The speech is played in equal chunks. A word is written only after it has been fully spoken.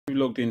you've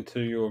logged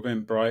into your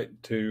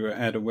Eventbrite to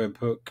add a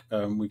webhook,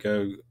 we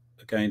go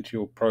again to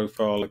your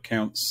profile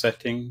account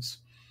settings,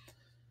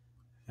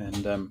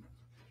 and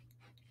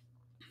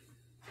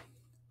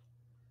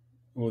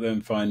we'll then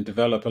find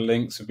developer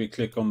links. If we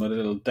click on the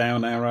little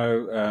down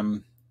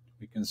arrow,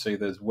 we can see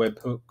there's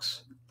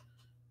webhooks.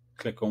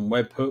 Click on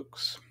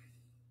webhooks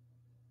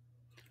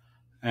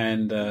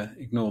and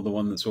ignore the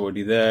one that's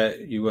already there.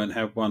 You won't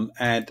have one.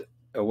 Add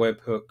a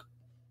webhook.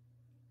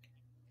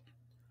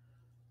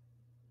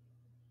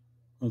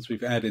 Once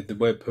we've added the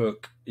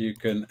webhook, you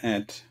can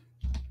add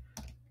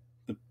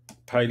the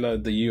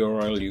payload, the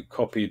URL you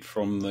copied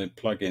from the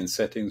plugin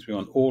settings. We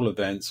want all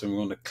events, and we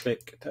want to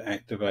click to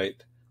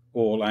activate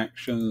all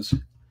actions.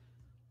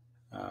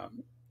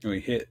 We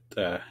hit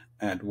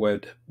add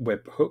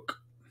webhook,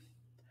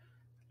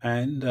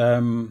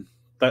 and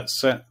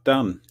that's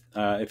done.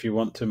 If you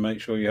want to make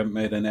sure you haven't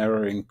made an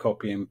error in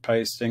copy and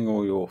pasting,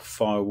 or your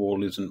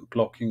firewall isn't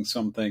blocking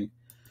something,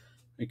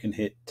 we can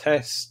hit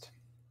test,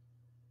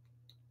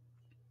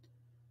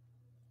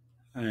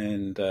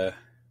 and the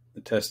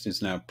test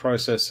is now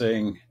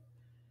processing.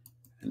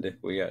 And if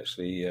we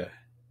actually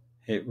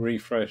hit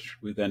refresh,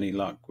 with any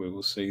luck, we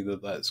will see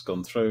that that's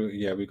gone through.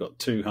 Yeah, we got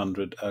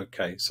 200.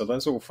 Okay, so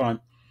that's all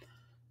fine.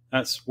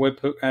 That's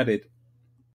webhook added.